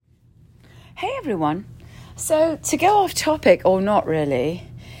Hey everyone. So to go off topic, or not really,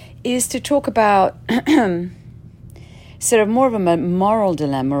 is to talk about sort of more of a moral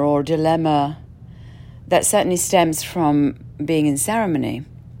dilemma or dilemma that certainly stems from being in ceremony.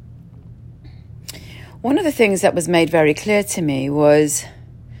 One of the things that was made very clear to me was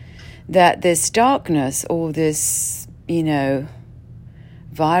that this darkness or this,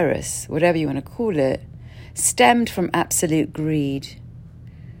 virus, whatever you want to call it, stemmed from absolute greed,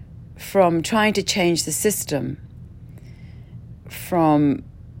 from trying to change the system, from,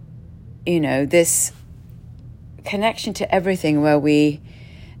 this connection to everything where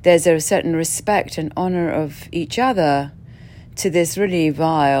there's a certain respect and honor of each other, to this really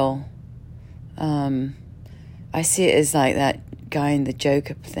vile, I see it as like that guy in the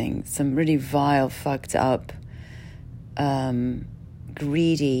Joker thing, some really vile, fucked up,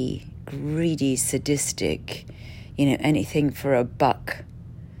 greedy, sadistic, anything for a buck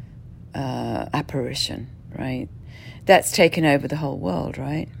apparition, right? That's taken over the whole world,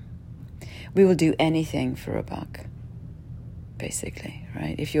 right? We will do anything for a buck, basically,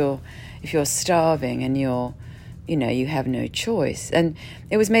 right? If you're starving and you have no choice. And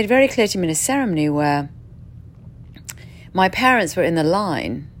it was made very clear to me in a ceremony where my parents were in the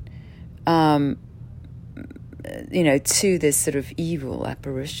line, to this sort of evil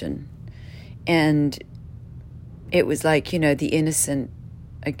apparition. And it was like, the innocent,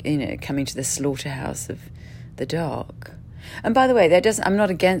 coming to the slaughterhouse of the dark. And by the way, that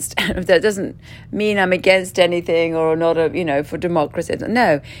doesn't mean I'm against anything or not, for democracy.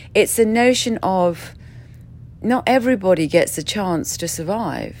 No, it's a notion of not everybody gets a chance to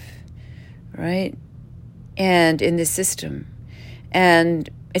survive, right? And in this system. And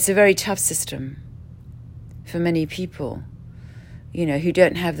it's a very tough system for many people, who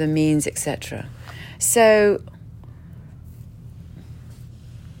don't have the means, etc. So,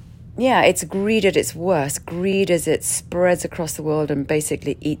 yeah, it's greed at its worst. Greed as it spreads across the world and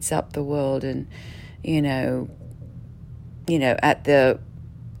basically eats up the world, and, at the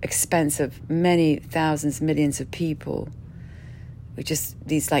expense of many thousands, millions of people.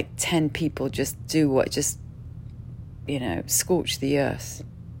 These 10 people just do what, scorch the earth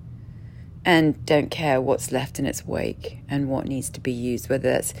and don't care what's left in its wake and what needs to be used,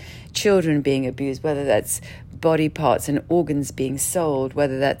 whether that's children being abused, whether that's body parts and organs being sold,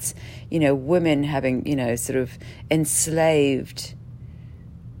 whether that's, women having, sort of enslaved,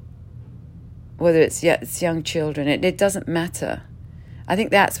 whether it's young children, it doesn't matter. I think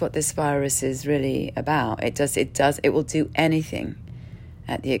that's what this virus is really about. It will do anything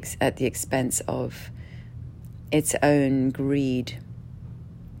at the expense of its own greed.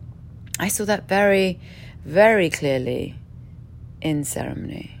 I saw that very, very clearly in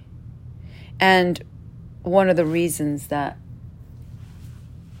ceremony. And one of the reasons that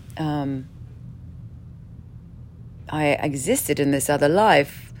I existed in this other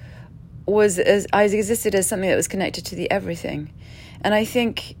life was as I existed as something that was connected to the everything. And I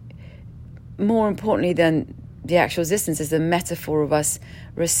think more importantly than the actual existence is the metaphor of us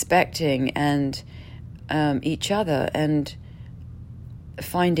respecting and each other and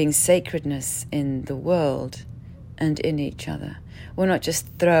finding sacredness in the world and in each other. We're not just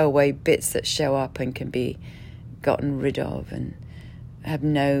throwaway bits that show up and can be gotten rid of and have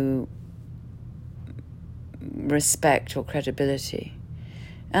no respect or credibility.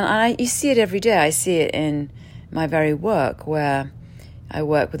 And you see it every day. I see it in my very work, where I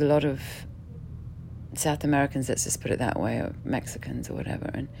work with a lot of South Americans, let's just put it that way, or Mexicans or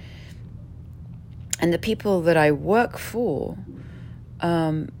whatever. And the people that I work for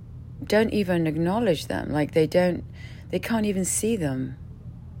don't even acknowledge them. They can't even see them.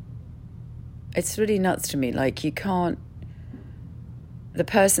 It's really nuts to me. The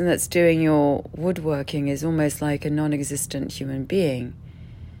person that's doing your woodworking is almost like a non-existent human being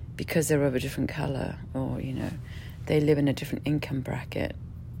because they're of a different color, or, they live in a different income bracket.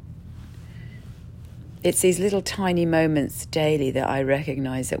 It's these little tiny moments daily that I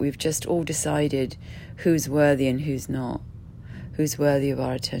recognize that we've just all decided who's worthy and who's not, who's worthy of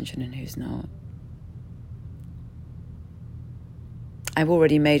our attention and who's not. I've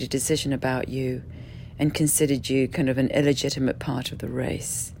already made a decision about you and considered you kind of an illegitimate part of the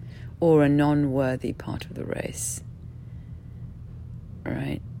race or a non-worthy part of the race,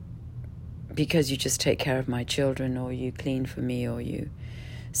 right? Because you just take care of my children, or you clean for me, or you...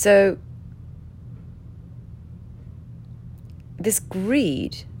 So this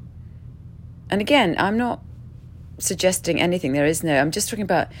greed, and again, I'm not suggesting anything. I'm just talking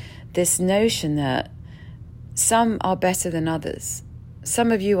about this notion that some are better than others.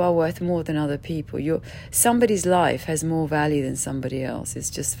 some of you are worth more than other people. Somebody's life has more value than somebody else. It's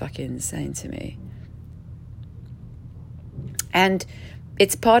just fucking insane to me. And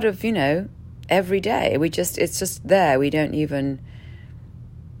it's part of, every day. It's just there. We don't even,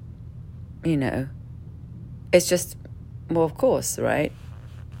 it's just, well, of course, right?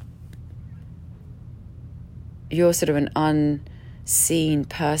 You're sort of an unseen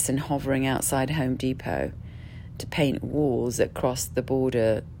person hovering outside Home Depot to paint walls that crossed the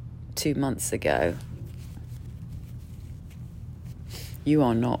border 2 months ago. You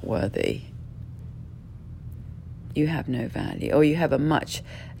are not worthy. You have no value, or you have a much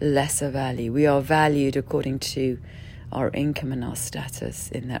lesser value. We are valued according to our income and our status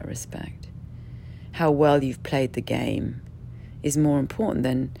in that respect. How well you've played the game is more important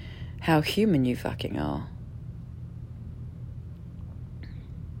than how human you fucking are.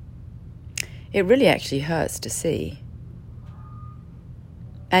 It really actually hurts to see.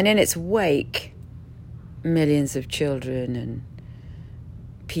 And in its wake, millions of children and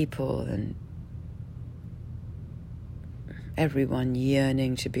people and everyone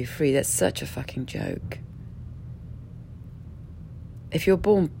yearning to be free. That's such a fucking joke. If you're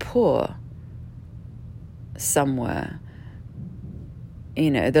born poor somewhere,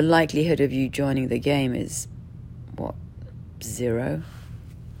 the likelihood of you joining the game is, what, 0?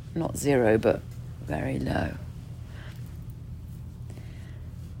 Not 0, but very low.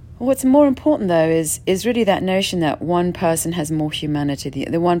 What's more important, though, is really that notion that one person has more humanity.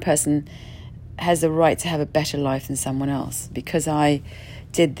 The one person has the right to have a better life than someone else. Because I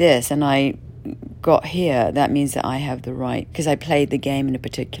did this and I got here, that means that I have the right, because I played the game in a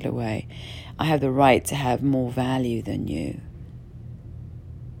particular way, I have the right to have more value than you.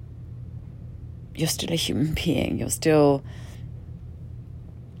 You're still a human being. You're still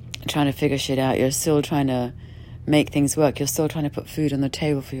trying to figure shit out. You're still trying to make things work. You're still trying to put food on the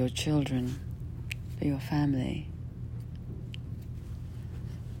table for your children, for your family.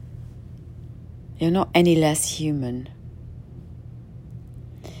 You're not any less human.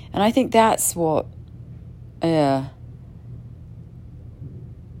 And I think that's what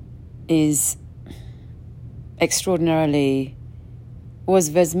is extraordinarily,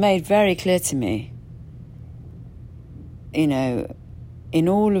 was made very clear to me. In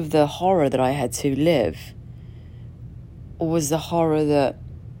all of the horror that I had to live, was the horror that,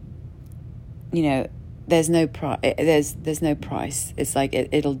 there's no there's no price. It's like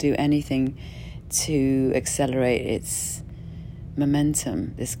it'll do anything to accelerate its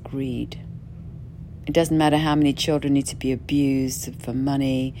momentum, this greed. It doesn't matter how many children need to be abused for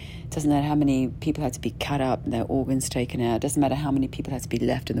money. It doesn't matter how many people have to be cut up and their organs taken out. It doesn't matter how many people have to be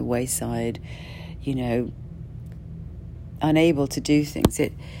left in the wayside, unable to do things.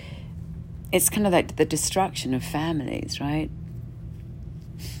 It's kind of like the destruction of families, right?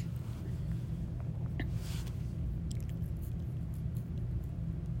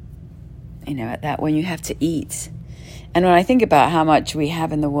 At that, when you have to eat. And when I think about how much we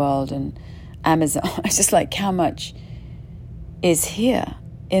have in the world and Amazon, it's just like how much is here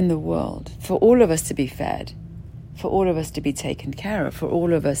in the world for all of us to be fed, for all of us to be taken care of, for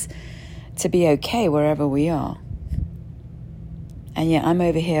all of us to be okay wherever we are. And yet I'm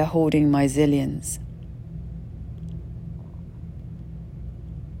over here hoarding my zillions.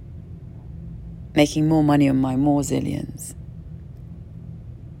 Making more money on my more zillions.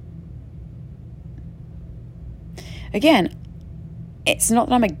 Again, it's not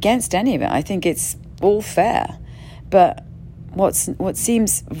that I'm against any of it. I think it's all fair. But what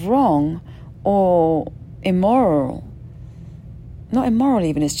seems wrong or immoral, not immoral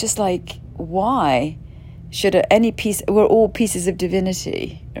even, it's just like, why should we're all pieces of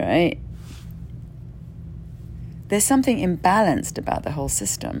divinity, right? There's something imbalanced about the whole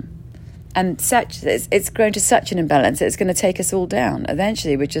system. And it's grown to such an imbalance that it's going to take us all down.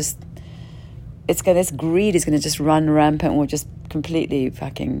 Eventually, this greed is going to just run rampant, and we'll just completely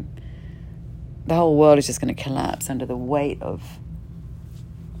the whole world is just going to collapse under the weight of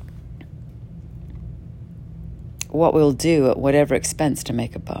what we'll do at whatever expense to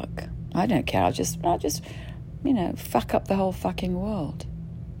make a buck. I don't care. I'll just fuck up the whole fucking world.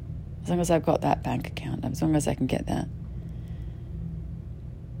 As long as I've got that bank account, as long as I can get that.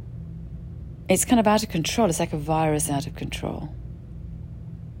 It's kind of out of control. It's like a virus out of control.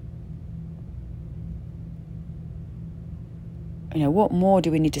 What more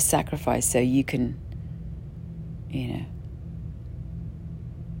do we need to sacrifice so you can, eat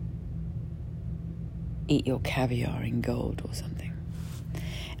your caviar in gold or something?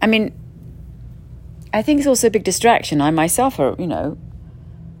 I mean, I think it's also a big distraction. I myself I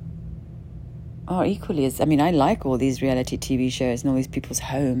are equally as, I mean, I like all these reality TV shows and all these people's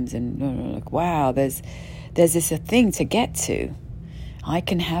homes, and like, wow, there's this a thing to get to. I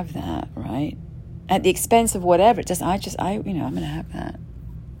can have that, right? At the expense of whatever it does, I'm going to have that.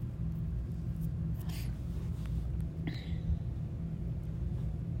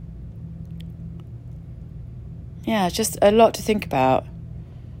 Yeah, it's just a lot to think about.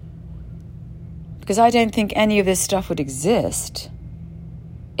 Because I don't think any of this stuff would exist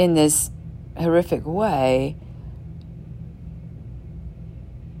in this horrific way.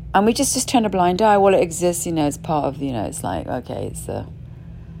 And we just turn a blind eye. Well, it exists, it's part of, it's like, okay, it's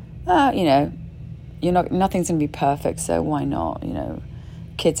nothing's going to be perfect, so why not?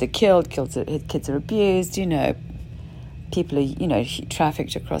 Kids are killed, kids are abused, people are,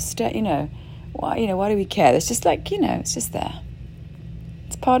 trafficked across state, why do we care? It's just like, it's just there.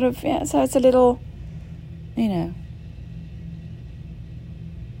 It's part of, so it's a little, if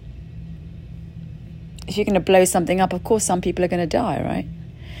you're going to blow something up, of course some people are going to die, right?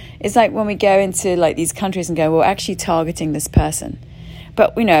 It's like when we go into like these countries and go, we're actually targeting this person.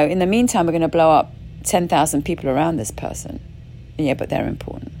 But, in the meantime, we're going to blow up 10,000 people around this person. Yeah, but they're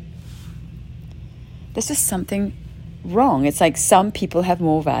important. There's just something wrong. It's like some people have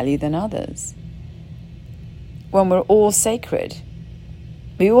more value than others. When we're all sacred,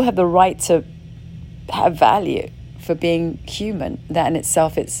 we all have the right to have value for being human. That in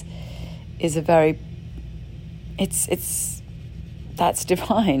itself is a very, that's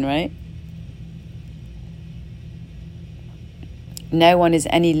divine, right? No one is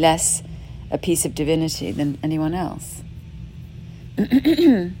any less a piece of divinity than anyone else.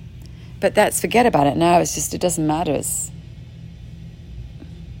 But forget about it now. It's just, it doesn't matter.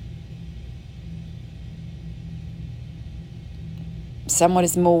 Someone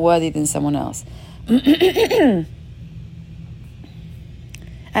is more worthy than someone else.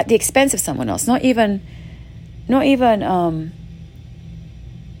 At the expense of someone else. Not even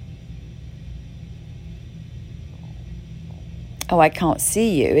oh, I can't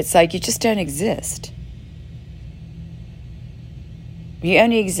see you. It's like you just don't exist. You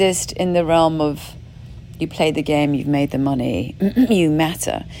only exist in the realm of you played the game, you've made the money, you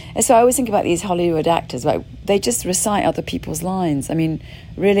matter. And so I always think about these Hollywood actors, like they just recite other people's lines. I mean,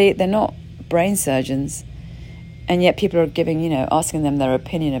 really, they're not brain surgeons. And yet people are giving, asking them their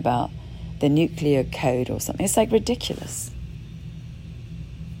opinion about the nuclear code or something. It's like ridiculous.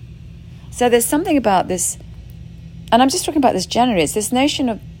 So there's something about this, and I'm just talking about this generally, it's this notion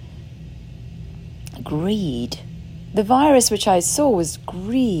of greed. The virus which I saw was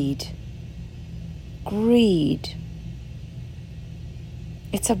greed. Greed.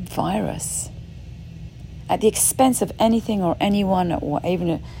 It's a virus. At the expense of anything or anyone, or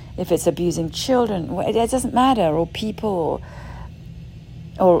even if it's abusing children, it doesn't matter, or people,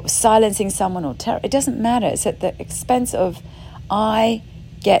 or silencing someone, or terror. It doesn't matter. It's at the expense of I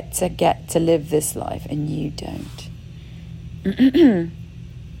get to live this life and you don't.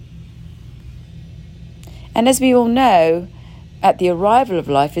 And as we all know, at the arrival of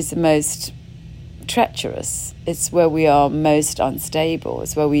life is the most treacherous. It's where we are most unstable.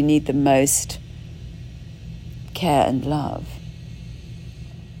 It's where we need the most care and love.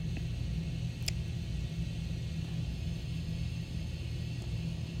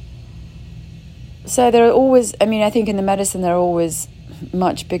 So there are always, I think in the medicine there are always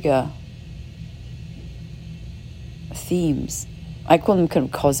much bigger themes. I call them kind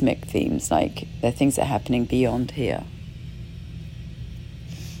of cosmic themes, like they're things that are happening beyond here.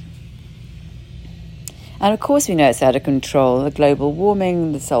 And of course we know it's out of control. The global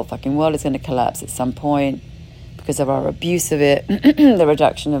warming, this whole fucking world is going to collapse at some point because of our abuse of it, the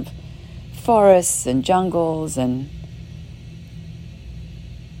reduction of forests and jungles, and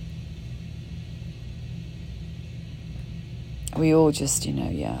we all just,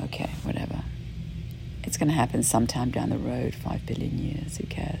 okay, whatever. It's going to happen sometime down the road, 5 billion years, who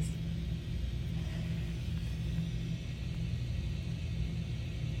cares?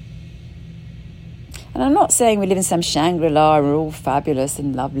 And I'm not saying we live in some Shangri-La and we're all fabulous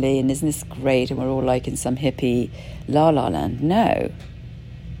and lovely and isn't this great and we're all like in some hippie la-la land. No.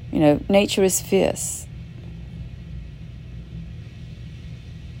 Nature is fierce.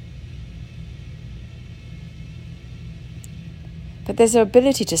 But there's an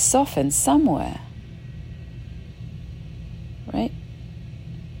ability to soften somewhere. Right?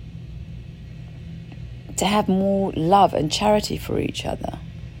 To have more love and charity for each other.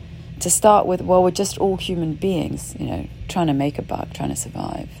 To start with, well, we're just all human beings, trying to make a buck, trying to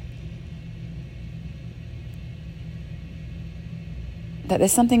survive. That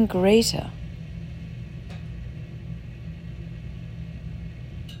there's something greater.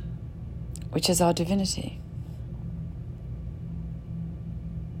 which is our divinity.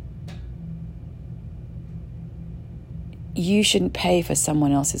 You shouldn't pay for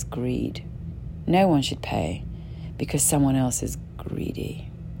someone else's greed. No one should pay because someone else is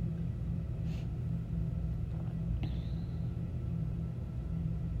greedy.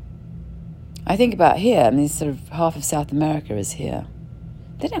 I think about here, I mean, sort of half of South America is here.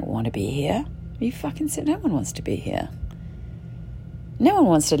 They don't want to be here. Are you fucking sick? No one wants to be here. No one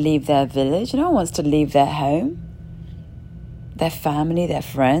wants to leave their village. No one wants to leave their home, their family, their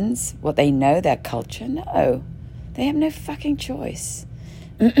friends, what they know, their culture. No. They have no fucking choice.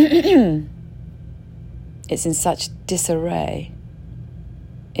 It's in such disarray.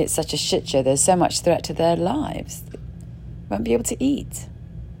 It's such a shit show. There's so much threat to their lives. They won't be able to eat.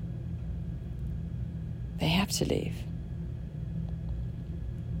 They have to leave.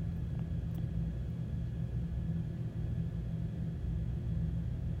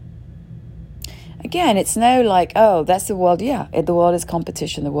 Again, it's no like, oh, that's the world. Yeah, the world is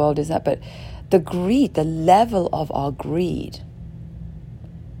competition. The world is that. But the greed, the level of our greed,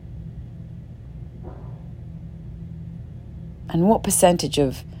 and what percentage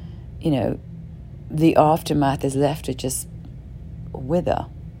of, the aftermath is left to just wither?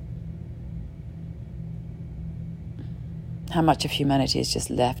 How much of humanity is just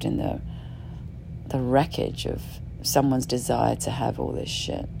left in the wreckage of someone's desire to have all this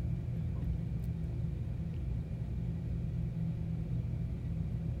shit?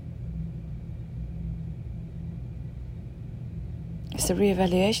 It's a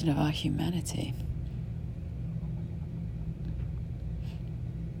reevaluation of our humanity.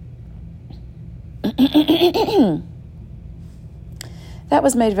 That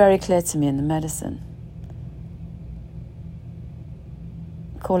was made very clear to me in the medicine.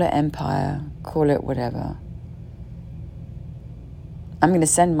 Call it empire, call it whatever. I'm going to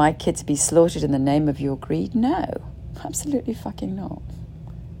send my kid to be slaughtered in the name of your greed? No, absolutely fucking not.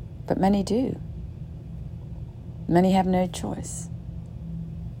 But many do. Many have no choice.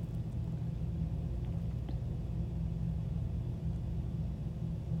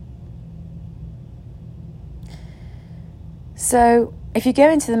 So if you go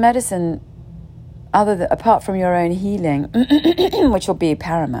into the medicine, apart from your own healing, which will be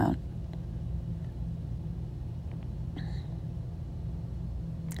paramount,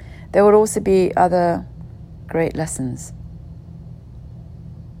 there will also be other great lessons.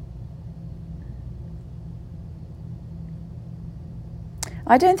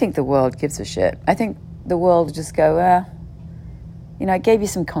 I don't think the world gives a shit. I think the world will just go, I gave you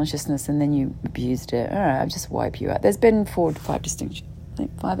some consciousness and then you abused it. All right, I'll just wipe you out. There's been 4 to 5 extinctions. I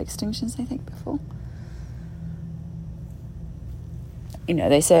think 5 extinctions, before.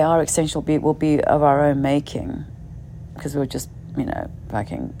 They say our extinction will be of our own making because we'll just,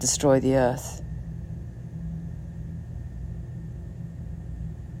 fucking destroy the earth.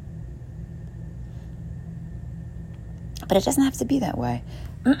 But it doesn't have to be that way.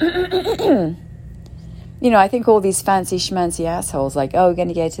 I think all these fancy schmancy assholes like, oh, we're going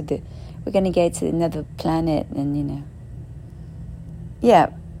to go to another planet, and yeah,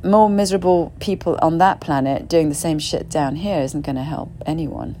 more miserable people on that planet doing the same shit down here isn't going to help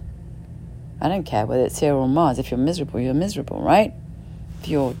anyone. I don't care whether it's here or Mars. If you're miserable, right? If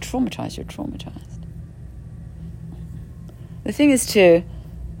you're traumatized, you're traumatized. The thing is too,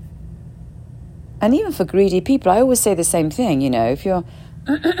 and even for greedy people, I always say the same thing, if you're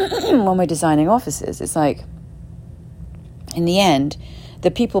when we're designing offices, it's like, in the end,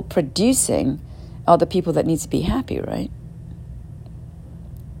 the people producing are the people that need to be happy, right?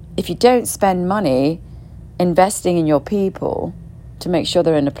 If you don't spend money investing in your people to make sure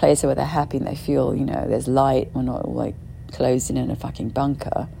they're in a place where they're happy and they feel, there's light, we're not all like closed in a fucking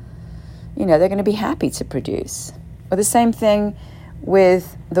bunker, they're going to be happy to produce. Or the same thing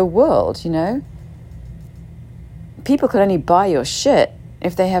with the world, People can only buy your shit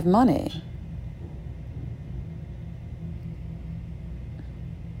if they have money.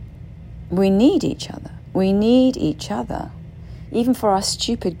 We need each other. We need each other. Even for our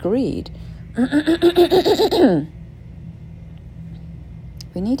stupid greed. We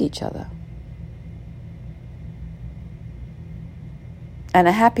need each other. And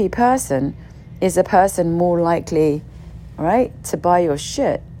a happy person is a person more likely, right, to buy your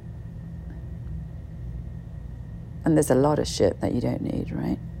shit. And there's a lot of shit that you don't need,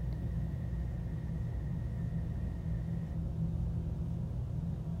 right?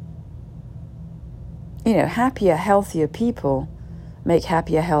 Happier, healthier people make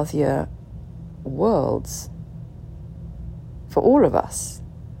happier, healthier worlds for all of us.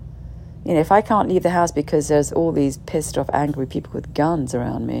 If I can't leave the house because there's all these pissed off, angry people with guns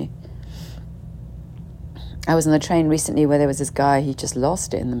around me, I was on the train recently where there was this guy, he just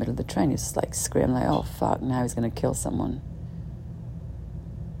lost it in the middle of the train. He was just like screaming like, oh fuck, now he's going to kill someone.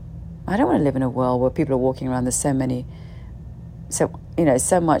 I don't want to live in a world where people are walking around, there's so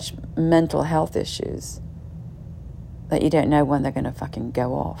much mental health issues that you don't know when they're going to fucking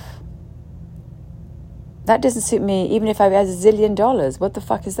go off. That doesn't suit me, even if I had $1 zillion. What the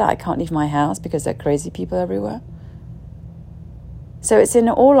fuck is that? I can't leave my house because there are crazy people everywhere. So it's in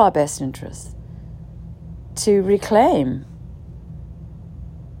all our best interests to reclaim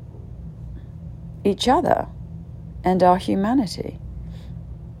each other and our humanity.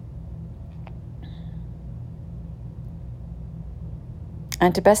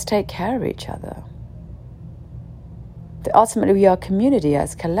 And to best take care of each other. That ultimately we are community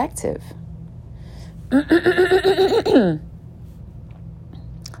as collective. I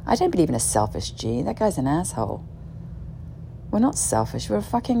don't believe in a selfish G. That guy's an asshole. We're not selfish. We're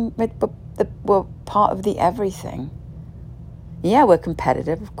part of the everything. Yeah, we're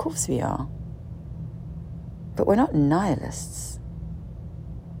competitive. Of course we are. But we're not nihilists.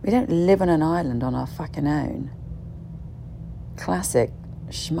 We don't live on an island on our fucking own. Classic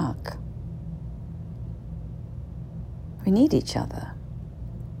schmuck. We need each other.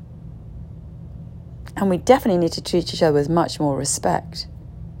 And we definitely need to treat each other with much more respect.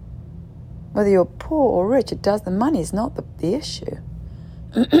 Whether you're poor or rich, the money is not the issue.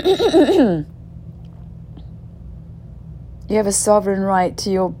 You have a sovereign right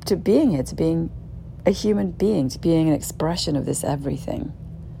to being here, to being a human being, to being an expression of this everything.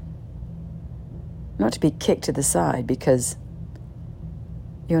 Not to be kicked to the side because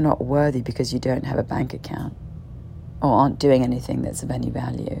you're not worthy because you don't have a bank account or aren't doing anything that's of any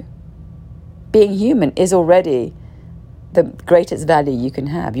value. Being human is already the greatest value you can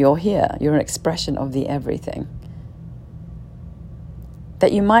have. You're here. You're an expression of the everything.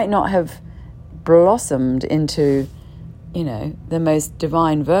 That you might not have blossomed into, the most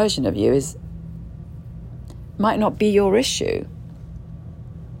divine version of you might not be your issue.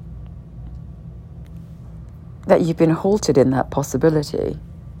 That you've been halted in that possibility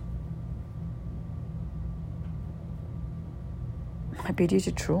might be due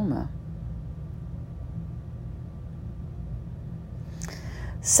to trauma.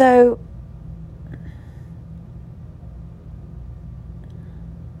 So,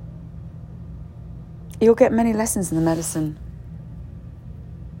 you'll get many lessons in the medicine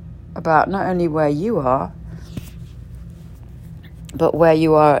about not only where you are, but where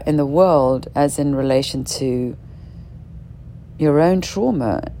you are in the world as in relation to your own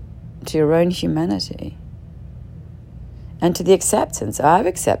trauma, to your own humanity, and to the acceptance. I've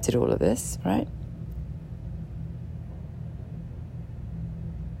accepted all of this, right?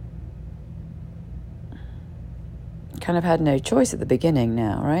 Kind of had no choice at the beginning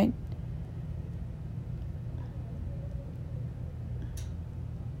now, right?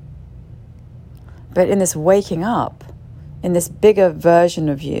 But in this waking up, in this bigger version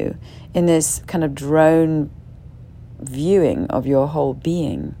of you, in this kind of drone viewing of your whole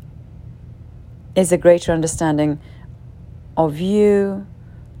being, is a greater understanding of you,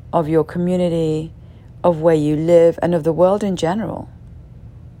 of your community, of where you live, and of the world in general.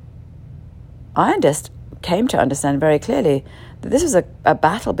 I just came to understand very clearly that this was a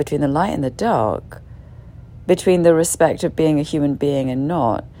battle between the light and the dark, between the respect of being a human being and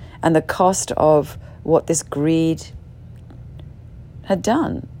not, and the cost of what this greed had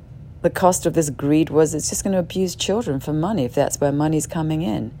done. The cost of this greed was it's just going to abuse children for money if that's where money's coming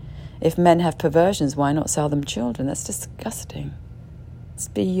in. If men have perversions, why not sell them children? That's disgusting. It's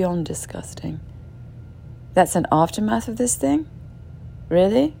beyond disgusting. That's an aftermath of this thing?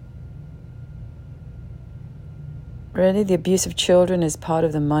 Really? Really? The abuse of children is part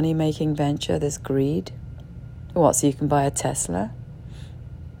of the money-making venture, this greed? What, so you can buy a Tesla?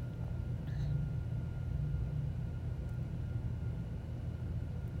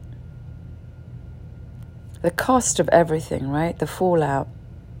 The cost of everything, right? The fallout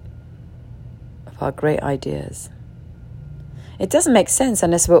of our great ideas. It doesn't make sense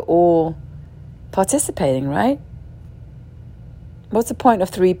unless we're all participating, right? What's the point of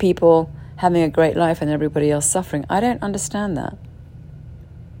 3 people having a great life and everybody else suffering? I don't understand that.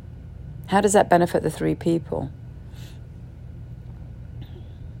 How does that benefit the 3 people?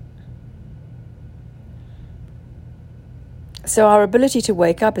 So our ability to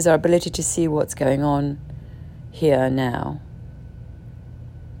wake up is our ability to see what's going on here now.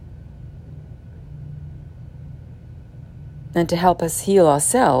 And to help us heal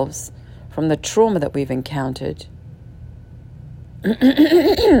ourselves from the trauma that we've encountered.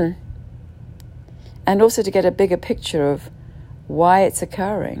 And also to get a bigger picture of why it's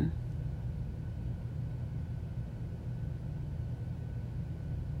occurring.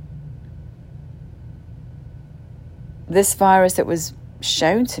 this virus that was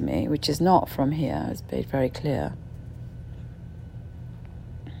shown to me, which is not from here, it's made very clear,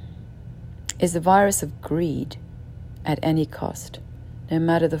 is the virus of greed at any cost, no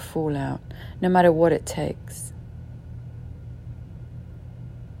matter the fallout, no matter what it takes.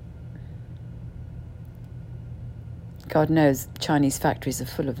 God knows Chinese factories are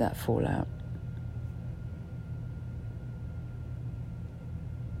full of that fallout.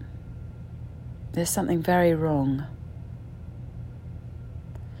 There's something very wrong.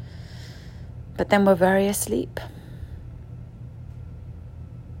 But then we're very asleep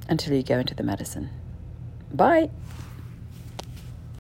until you go into the medicine. Bye.